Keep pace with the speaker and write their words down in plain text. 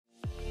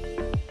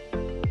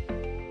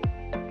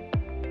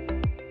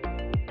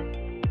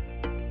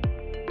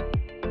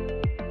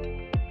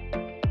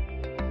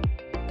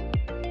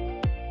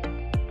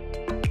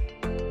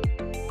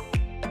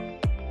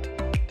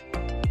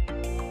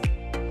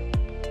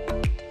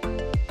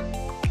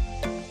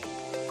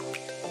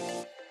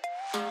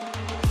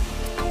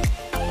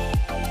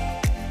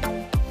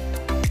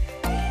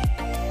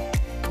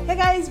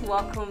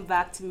welcome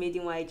back to Made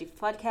in YG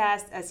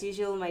podcast. As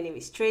usual, my name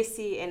is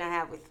Tracy and I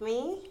have with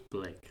me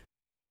Blake.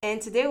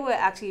 And today we're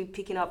actually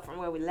picking up from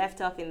where we left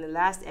off in the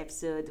last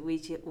episode,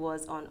 which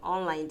was on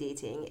online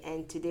dating.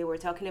 And today we're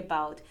talking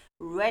about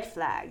red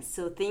flags.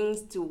 So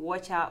things to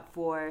watch out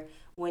for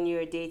when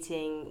you're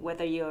dating,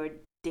 whether you're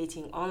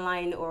dating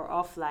online or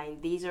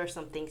offline. These are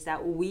some things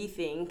that we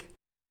think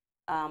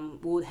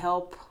would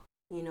help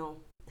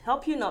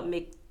you not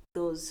make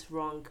those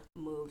wrong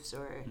moves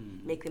or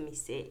make the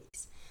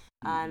mistakes.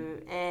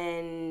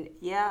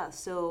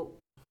 So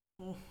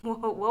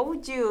what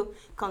would you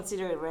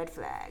consider a red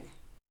flag?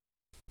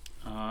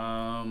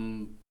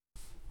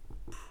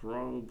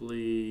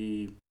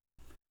 Probably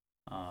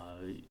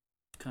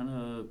kind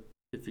of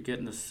if you're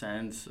getting the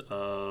sense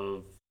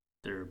of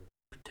they're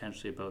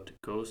potentially about to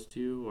ghost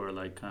you, or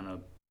like kind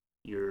of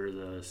you're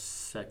the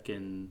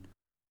second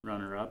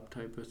runner-up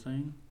type of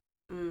thing.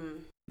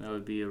 That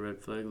would be a red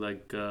flag.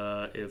 Like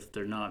if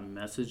they're not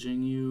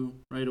messaging you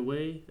right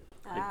away,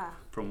 like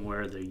from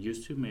where they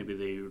used to. Maybe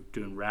they're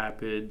doing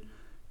rapid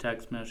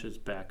text messages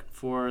back and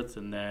forth,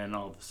 and then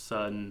all of a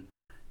sudden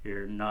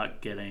you're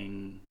not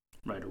getting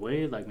right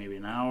away, like maybe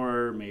an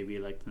hour, maybe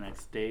like the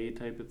next day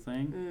type of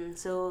thing.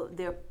 So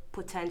they're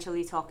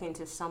potentially talking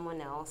to someone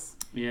else.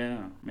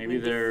 Yeah, maybe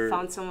they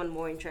found someone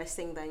more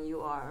interesting than you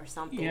are or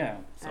something. Yeah,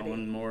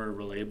 someone more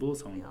relatable,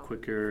 someone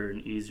quicker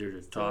and easier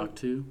to talk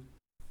to.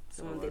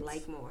 Someone they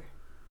like more.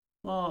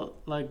 Well,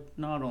 like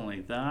not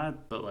only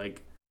that, but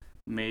like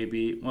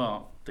maybe,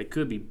 well, they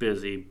could be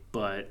busy,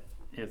 but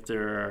if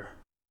they're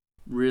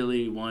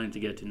really wanting to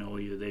get to know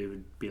you, they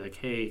would be like,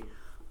 hey,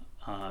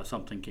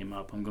 something came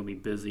up, I'm going to be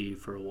busy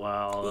for a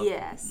while.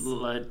 Yes.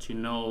 Let you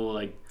know,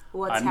 like,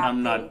 what's happening.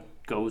 I'm not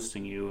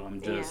ghosting you,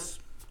 I'm just,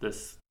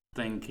 this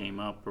thing came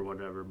up or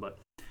whatever. But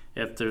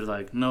if there's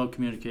like no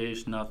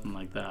communication, nothing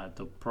like that,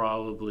 they'll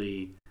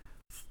probably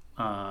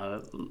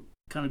kind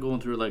of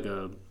going through like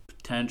a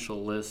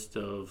potential list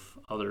of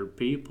other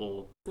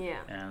people,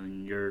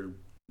 and you're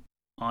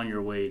on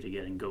your way to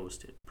getting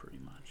ghosted pretty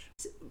much.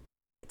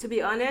 To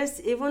be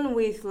honest, even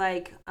with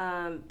like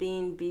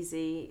being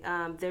busy,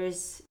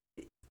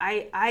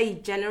 I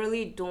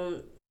generally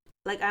don't,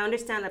 like, I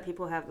understand that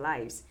people have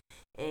lives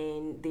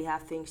and they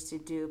have things to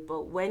do,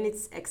 but when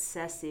it's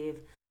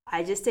excessive,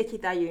 I just take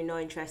it that you're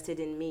not interested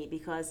in me,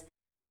 because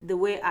the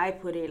way I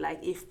put it,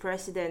 like, if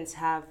presidents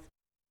have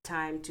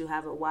time to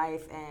have a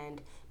wife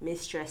and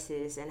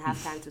mistresses and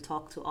have time to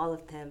talk to all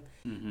of them,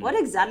 what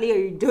exactly are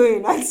you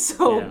doing? Like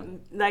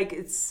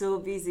it's so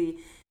busy.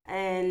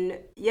 And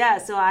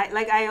so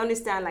I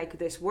understand, like,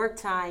 there's work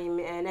time,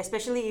 and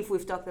especially if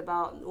we've talked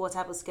about what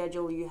type of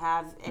schedule you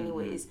have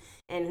anyways,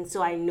 and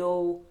so I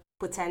know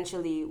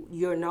potentially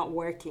you're not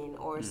working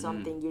or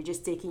something, you're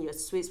just taking your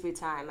sweet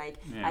time, like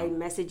I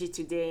message you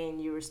today and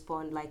you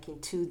respond like in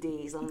 2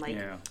 days. I'm like,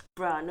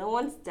 bruh, no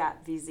one's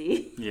that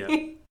busy.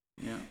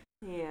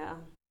 Yeah.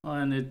 Well,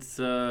 and it's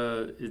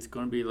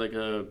going to be like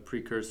a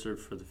precursor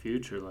for the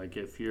future. Like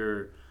if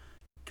you're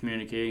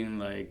communicating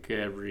like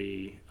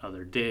every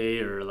other day,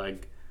 or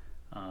like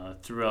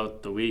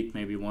throughout the week,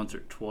 maybe once or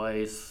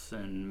twice,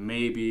 and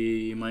maybe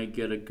you might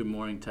get a good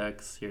morning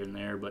text here and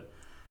there, but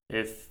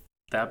if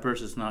that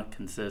person's not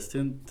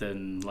consistent,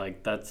 then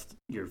like that's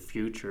your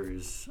future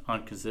is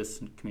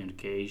inconsistent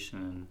communication,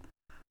 and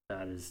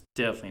that is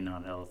definitely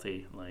not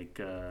healthy. Like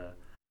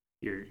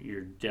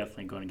you're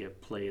definitely going to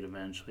get played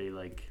eventually.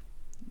 Like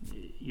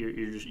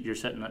you're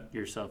setting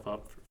yourself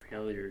up for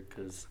failure,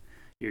 because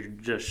you're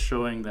just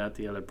showing that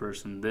the other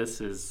person,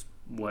 this is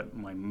what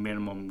my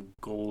minimum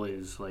goal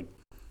is. Like,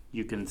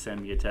 you can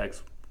send me a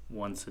text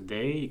once a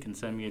day, you can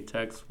send me a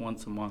text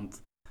once a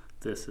month.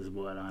 This is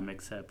what I'm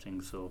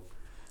accepting. So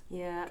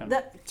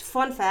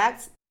fun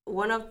fact,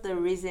 one of the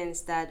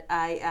reasons that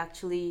I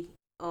actually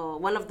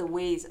one of the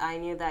ways I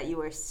knew that you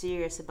were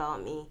serious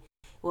about me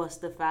was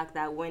the fact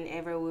that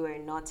whenever we were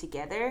not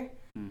together,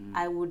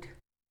 I would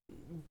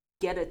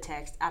get a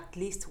text at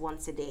least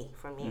once a day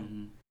from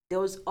you. There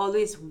was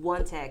always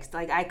one text,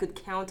 like I could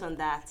count on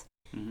that.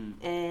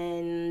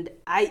 And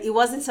it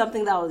wasn't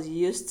something that I was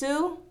used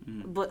to,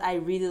 but I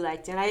really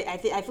liked it. And I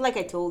feel like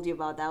I told you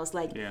about that. I was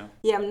like,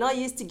 I'm not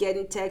used to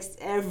getting texts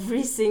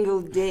every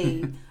single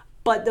day,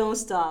 but don't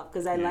stop,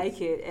 because I like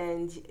it.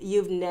 And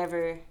you've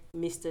never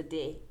missed a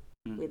day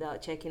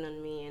without checking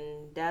on me,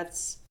 and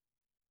that's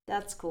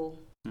cool.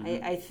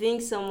 I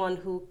think someone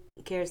who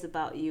cares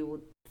about you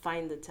would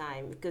find the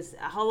time, because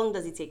how long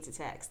does it take to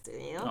text,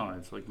 Oh,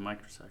 it's like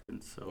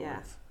microseconds. So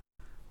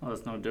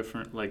it's no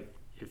different. Like,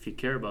 if you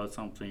care about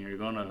something, you're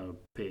gonna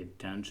pay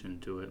attention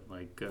to it.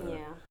 Like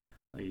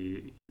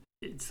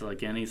it's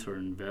like any sort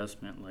of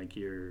investment. Like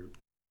you're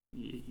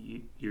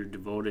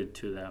devoted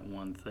to that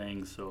one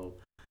thing. So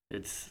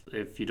it's,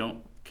 if you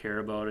don't care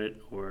about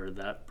it, or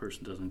that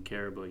person doesn't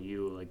care about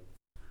you, like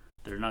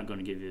they're not going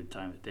to give you the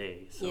time of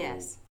day. So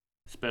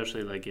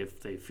especially like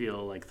if they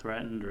feel like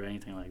threatened or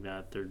anything like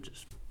that, they're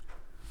just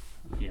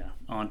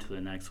on to the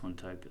next one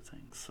type of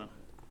thing. So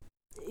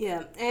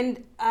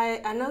and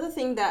another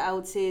thing that I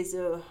would say is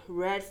a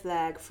red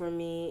flag for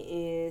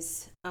me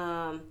is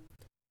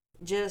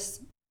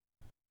just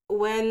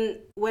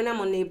when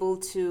I'm unable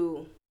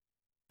to,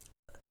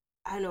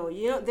 I don't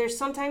know, there's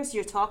sometimes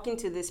you're talking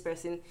to this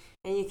person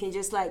and you can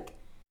just like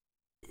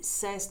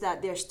sense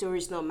that their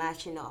story's not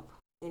matching up,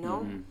 you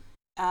know.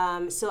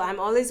 So I'm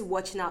always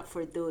watching out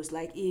for those.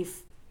 Like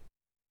if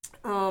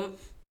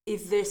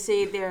they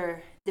say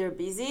they're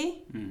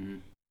busy,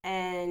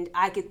 and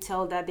I could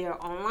tell that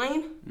they're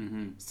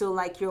online. So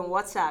like you're on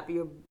WhatsApp,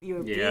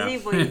 you're busy,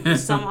 but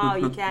somehow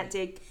you can't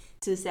take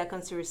 2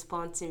 seconds to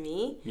respond to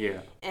me.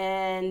 Yeah.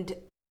 And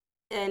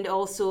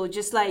also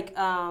just like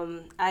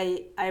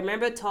I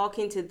remember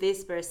talking to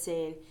this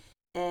person,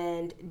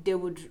 and they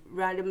would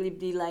randomly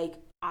be like,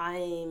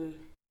 I'm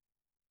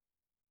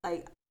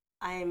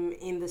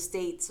in the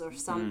States or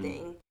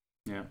something.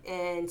 Yeah.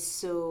 And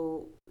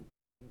so,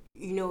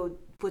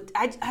 but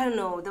I don't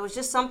know, there was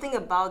just something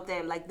about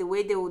them, like the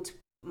way they would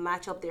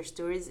match up their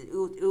stories. It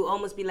would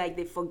almost be like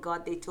they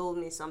forgot they told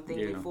me something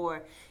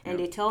before, and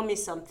they tell me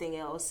something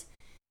else,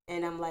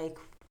 and I'm like,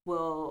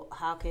 well,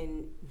 how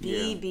can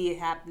B be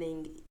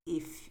happening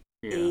if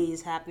A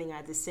is happening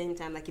at the same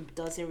time? Like, it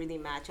doesn't really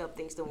match up.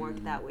 Things don't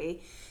work that way.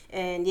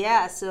 And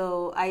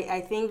so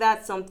I think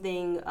that's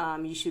something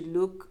you should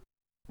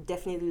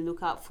definitely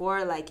look out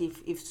for. Like,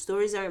 if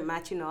stories aren't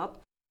matching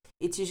up,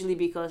 it's usually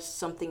because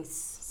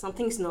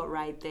something's not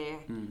right there.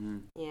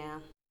 Yeah.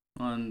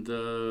 And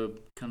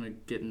kind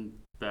of getting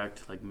back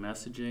to like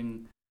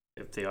messaging,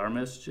 if they are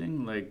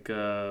messaging, like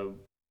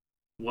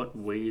what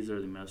ways are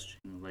they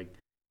messaging? Like,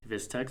 if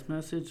it's text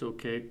message,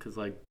 okay, because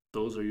like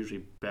those are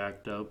usually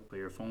backed up by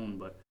your phone,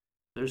 but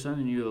they're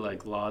sending you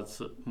like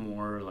lots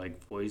more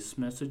like voice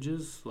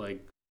messages,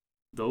 like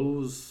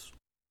those,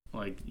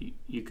 like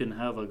you can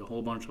have like a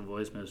whole bunch of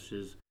voice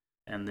messages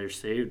and they're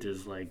saved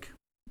as like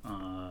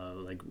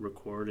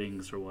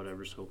recordings or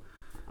whatever, so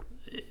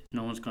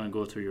no one's going to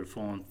go through your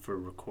phone for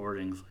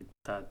recordings. Like,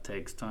 that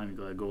takes time. You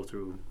got to go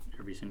through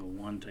every single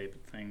one type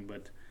of thing.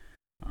 But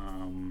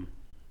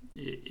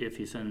if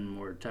you send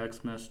more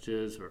text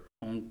messages or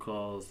phone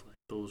calls, like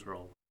those are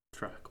all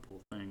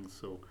trackable things.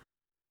 So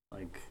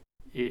like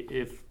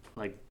if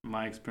like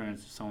my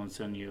experience, if someone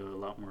sending you a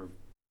lot more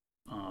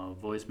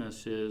voice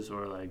messages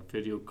or like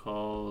video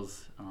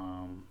calls,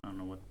 I don't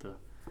know what the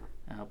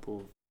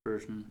Apple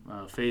version,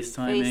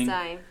 FaceTiming,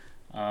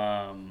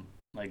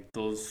 like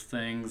those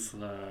things,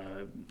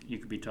 you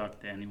could be talking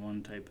to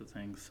anyone type of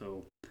thing.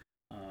 So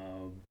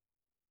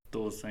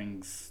those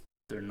things,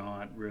 they're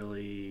not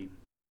really,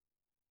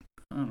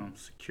 I don't know,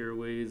 secure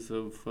ways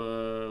of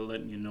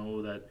letting you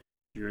know that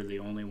you're the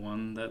only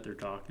one that they're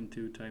talking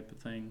to type of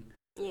thing.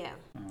 Yeah.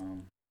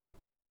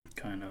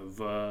 Kind of,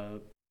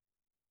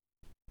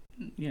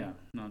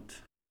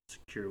 not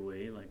secure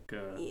way. Like,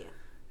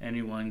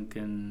 anyone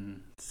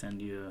can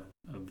send you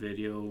a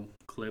video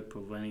clip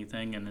of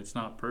anything, and it's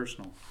not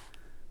personal.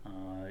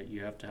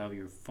 You have to have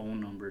your phone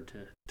number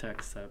to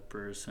text that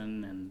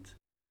person, and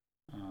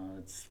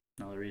it's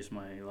another reason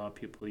why a lot of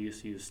people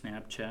used to use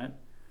Snapchat,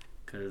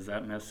 because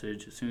that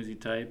message, as soon as you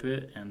type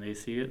it and they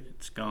see it,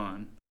 it's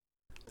gone.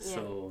 Yeah.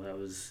 So that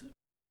was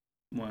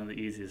one of the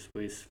easiest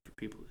ways for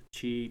people to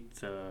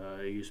cheat.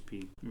 It used to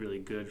be really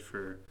good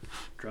for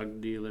drug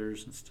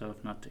dealers and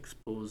stuff, not to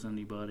expose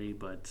anybody,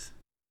 but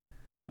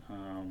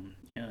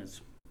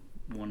it's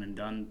one and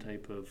done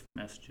type of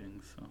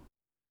messaging. So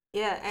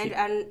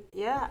and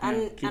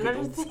keep another it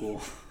old thing,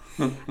 school.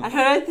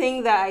 another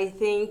thing that I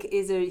think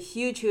is a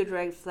huge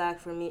red flag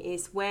for me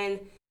is when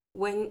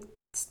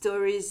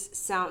stories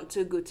sound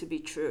too good to be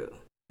true.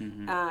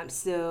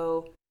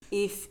 So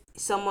if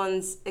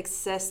someone's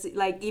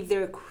if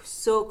they're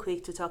so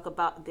quick to talk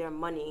about their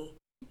money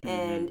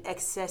and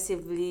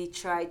excessively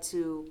try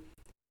to,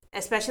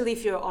 especially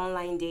if you're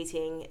online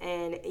dating,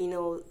 and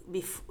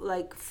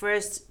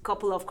first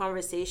couple of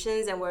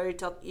conversations and where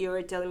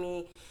you're telling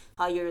me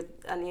how you're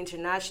an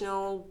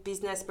international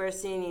business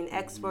person and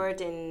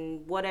expert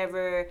and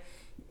whatever,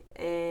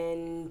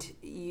 and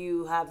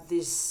you have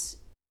this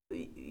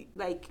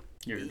like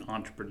you're an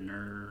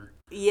entrepreneur.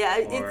 Yeah,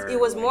 it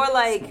was more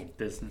like small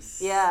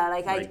business. Yeah,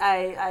 like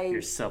I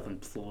you're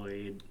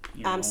self-employed.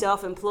 I'm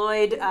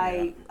self-employed.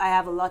 I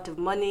have a lot of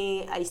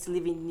money. I used to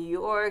live in New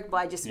York, but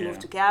I just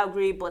moved to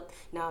Calgary. But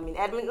now I'm in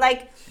Edmonton.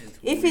 Like,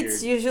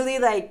 it's usually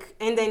like,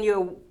 and then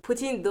you're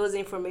putting those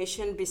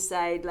information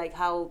beside like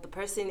how the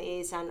person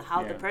is and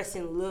how the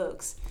person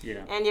looks.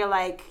 Yeah. And you're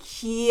like,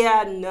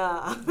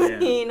 nah.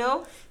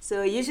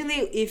 So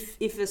usually,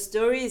 if a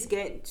story is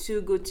getting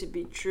too good to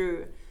be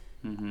true.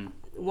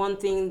 One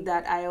thing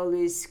that I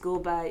always go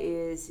by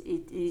is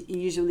it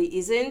usually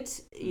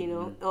isn't,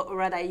 or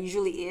rather it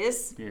usually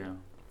is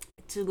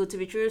too good to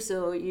be true.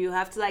 So you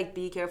have to like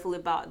be careful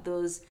about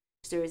those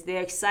stories.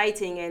 They're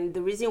exciting, and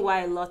the reason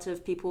why a lot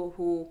of people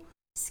who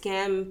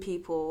scam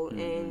people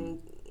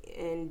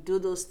and do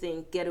those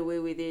things get away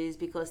with it is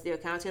because they're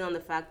counting on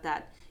the fact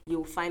that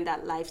you'll find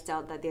that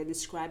lifestyle that they're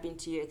describing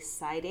to you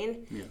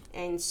exciting,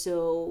 and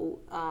so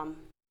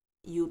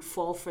you'd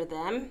fall for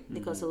them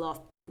because a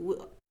lot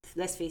of,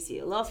 let's face it,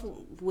 a lot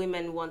of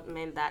women want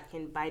men that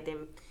can buy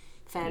them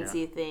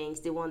fancy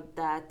things. They want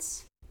that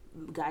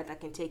guy that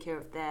can take care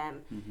of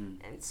them.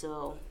 And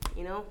so,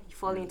 you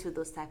fall Yeah. into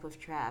those type of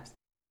traps.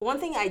 One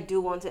thing I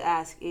do want to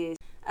ask is,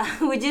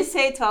 would you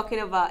say talking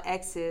about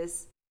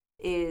exes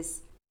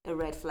is a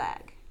red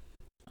flag?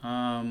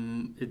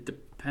 It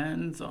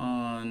depends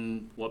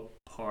on what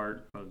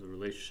part of the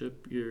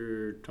relationship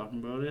you're talking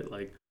about it.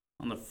 Like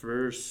on the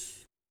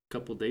first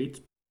couple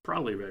dates,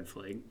 probably red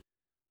flag.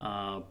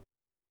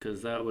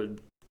 Because that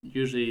would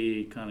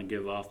usually kind of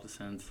give off the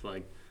sense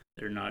like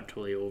they're not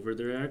totally over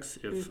their ex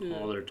if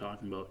all they're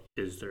talking about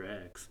is their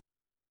ex.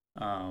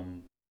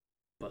 Um,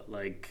 but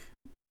like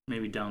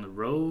maybe down the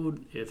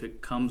road, if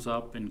it comes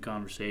up in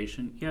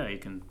conversation, yeah, you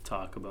can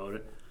talk about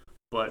it.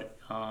 But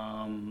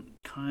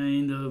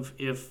kind of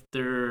if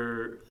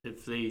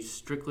they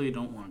strictly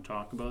don't want to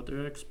talk about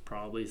their ex,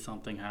 probably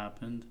something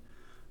happened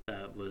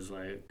that was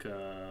like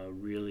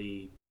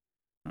really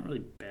not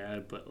really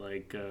bad, but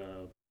like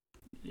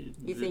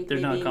You think they're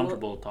not maybe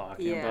comfortable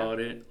talking yeah. about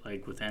it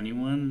like with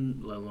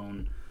anyone, let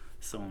alone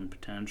someone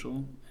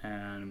potential,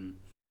 and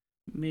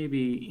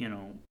maybe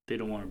they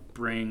don't want to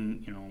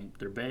bring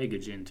their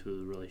baggage into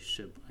the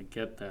relationship. I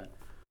get that,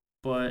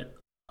 but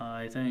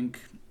I think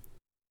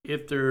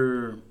if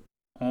they're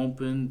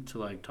open to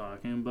like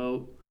talking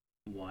about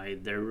why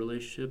their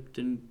relationship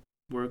didn't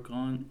work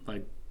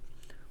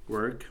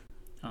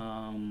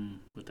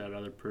with that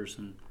other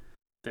person,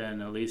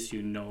 then at least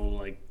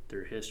like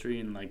their history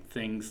and like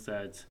things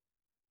that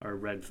are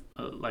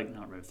like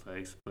not red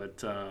flags,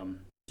 but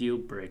deal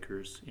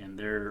breakers in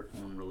their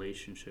own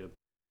relationship.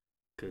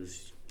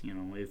 Because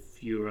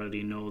if you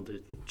already know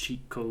the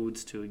cheat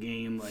codes to a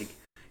game, like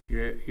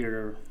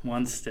you're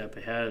one step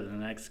ahead of the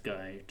next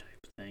guy type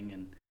of thing,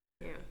 and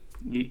Yeah.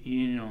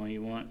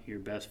 you want your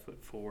best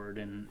foot forward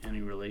in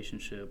any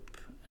relationship.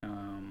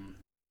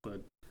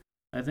 But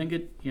I think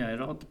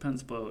it all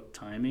depends about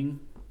timing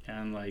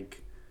and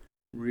like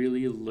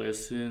really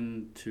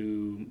listen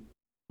to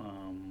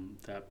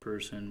that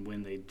person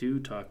when they do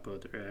talk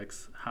about their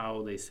ex,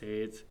 how they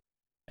say it,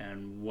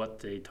 and what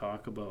they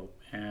talk about,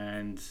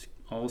 and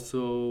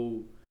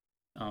also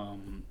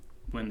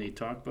when they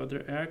talk about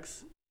their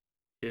ex,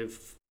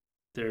 if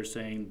they're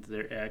saying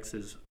their ex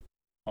is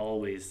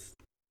always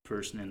the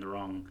person in the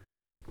wrong,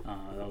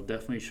 that'll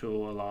definitely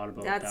show a lot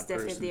about That's that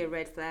person. definitely a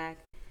red flag.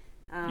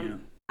 Yeah.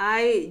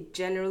 I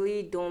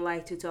generally don't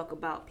like to talk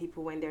about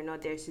people when they're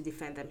not there to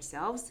defend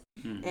themselves.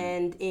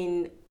 And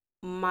in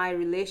my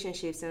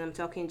relationships, and I'm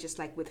talking just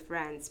like with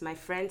friends, my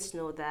friends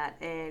know that.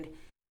 And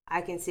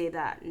I can say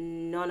that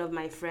none of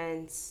my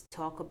friends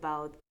talk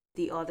about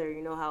the other,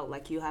 how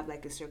like you have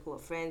like a circle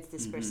of friends,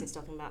 this person's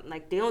talking about,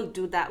 like they don't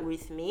do that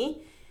with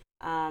me.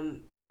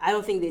 I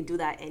don't think they do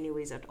that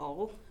anyways at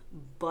all.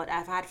 But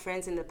I've had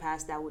friends in the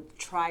past that would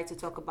try to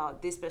talk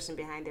about this person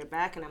behind their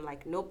back, and I'm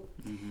like, nope.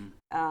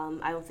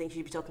 I don't think you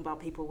should be talking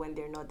about people when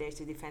they're not there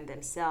to defend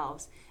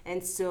themselves.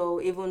 And so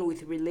even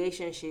with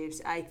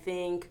relationships, I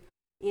think,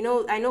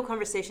 I know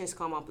conversations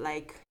come up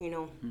like,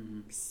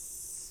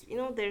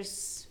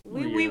 there's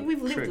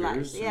we've lived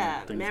lives,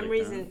 yeah,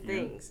 memories like and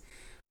things.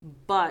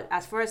 But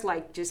as far as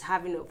like just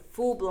having a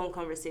full blown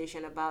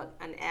conversation about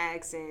an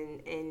ex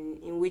and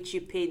in which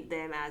you paint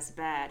them as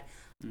bad,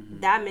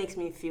 that makes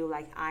me feel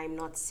like I'm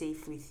not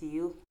safe with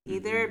you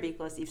either,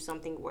 because if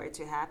something were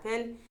to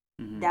happen,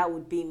 that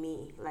would be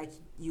me. Like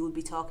you would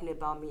be talking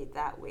about me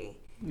that way.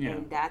 Yeah.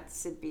 And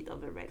that's a bit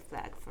of a red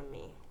flag for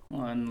me.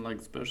 Well, and like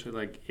especially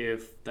like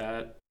if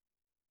that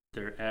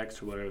their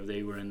ex or whatever,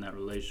 they were in that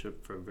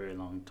relationship for a very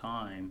long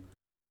time,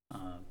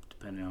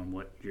 depending on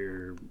what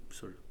your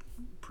sort of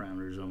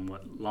parameters on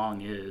what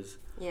long is.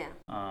 Yeah.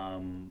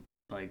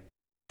 Like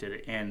did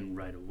it end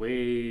right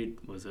away?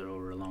 Was it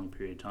over a long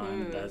period of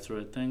time? That sort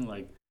of thing.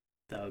 Like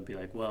that would be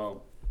like,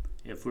 well,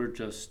 if we're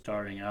just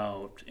starting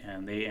out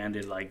and they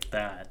ended like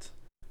that,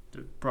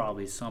 there's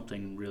probably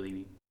something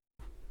really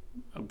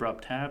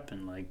abrupt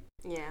happened. Like,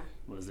 yeah,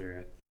 was there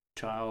a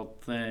child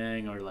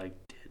thing, or like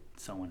did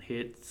someone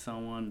hit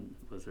someone?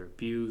 Was there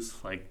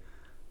abuse? Like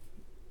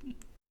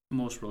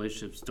most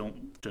relationships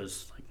don't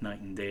just like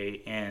night and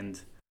day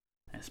end,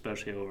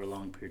 especially over a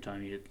long period of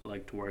time. You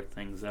like to work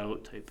things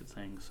out type of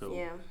thing. So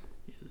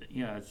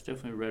yeah, it's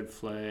definitely a red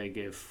flag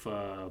if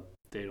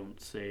they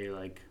don't say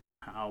like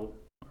how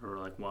or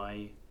like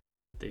why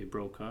they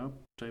broke up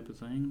type of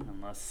thing,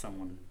 unless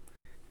someone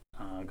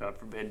God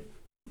forbid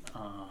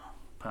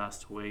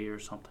passed away or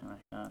something like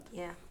that.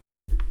 Yeah.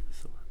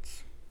 So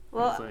that's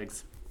well red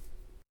flags.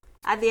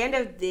 At the end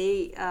of the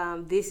day,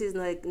 this is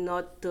like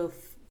not the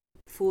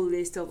full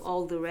list of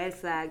all the red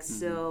flags.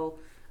 So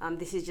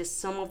this is just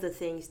some of the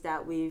things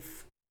that we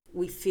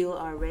feel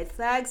are red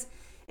flags.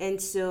 And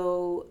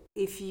so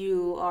if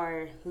you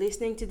are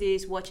listening to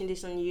this, watching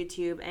this on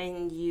YouTube,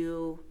 and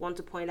you want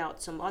to point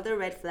out some other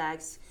red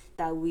flags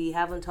that we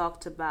haven't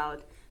talked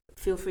about,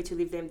 feel free to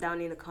leave them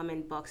down in the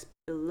comment box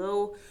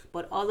below.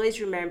 But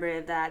always remember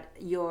that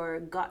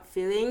your gut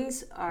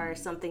feelings are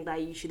something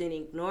that you shouldn't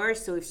ignore.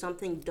 So if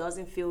something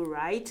doesn't feel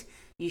right,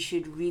 you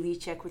should really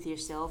check with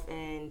yourself,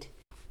 and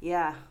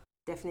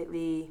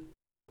definitely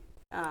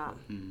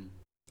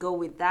go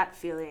with that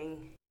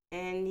feeling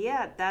And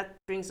yeah, that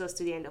brings us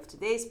to the end of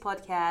today's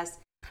podcast.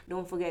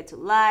 Don't forget to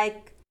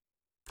like,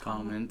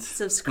 Comment.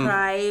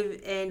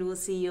 subscribe, and we'll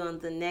see you on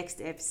the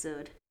next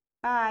episode.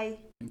 Bye.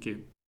 Thank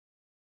you.